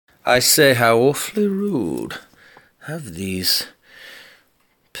I say, how awfully rude. Have these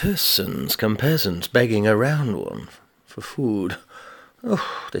persons come peasants begging around one for food.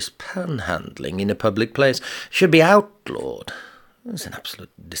 Oh, this panhandling in a public place should be outlawed. It's an absolute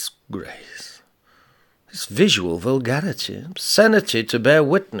disgrace. This visual vulgarity, obscenity to bear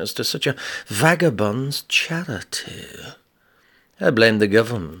witness to such a vagabond's charity. I blame the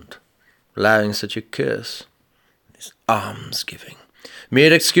government, allowing such a curse. This almsgiving,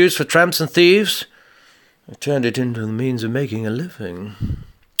 mere excuse for tramps and thieves. I turned it into the means of making a living.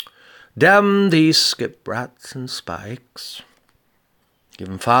 Damn these skip rats and spikes.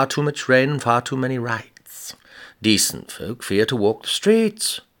 Given far too much rain and far too many rights. Decent folk fear to walk the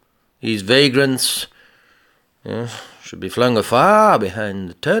streets. These vagrants should be flung afar behind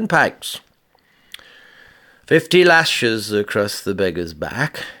the turnpikes. 50 lashes across the beggar's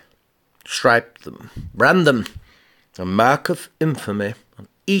back. Stripe them, brand them, a mark of infamy on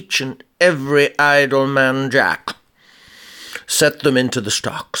each and every idle man jack. Set them into the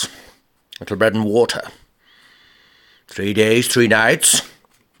stocks, little bread and water. 3 days, 3 nights,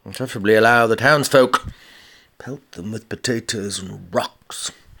 and preferably allow the townsfolk. Pelt them with potatoes and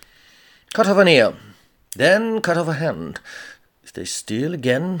rocks. Cut off an ear, then cut off a hand. If they steal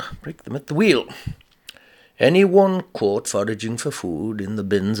again, break them at the wheel. Anyone caught foraging for food in the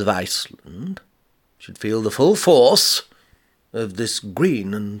bins of Iceland should feel the full force of this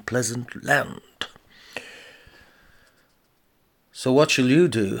green and pleasant land. So what shall you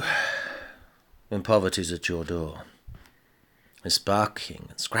do when poverty's at your door, is barking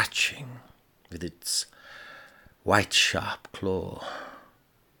and scratching with its white sharp claw?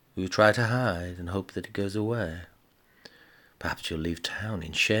 Will you try to hide and hope that it goes away? Perhaps you'll leave town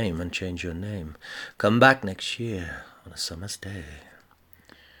in shame and change your name. Come back next year on a summer's day.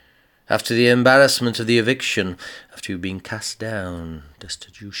 After the embarrassment of the eviction, after you've been cast down,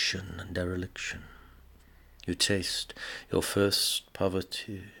 destitution and dereliction, you taste your first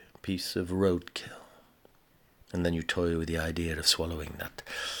poverty piece of roadkill, and then you toy with the idea of swallowing that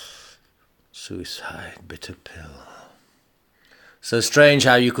suicide bitter pill. So strange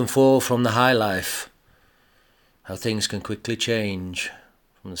how you can fall from the high life, how things can quickly change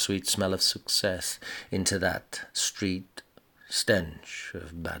from the sweet smell of success into that street stench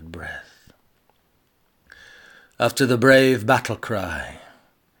of bad breath. After the brave battle cry,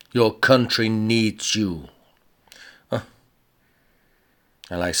 your country needs you.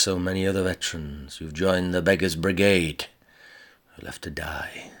 Like so many other veterans who've joined the Beggars' Brigade, who are left to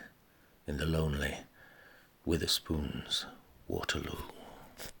die in the lonely Witherspoon's Waterloo.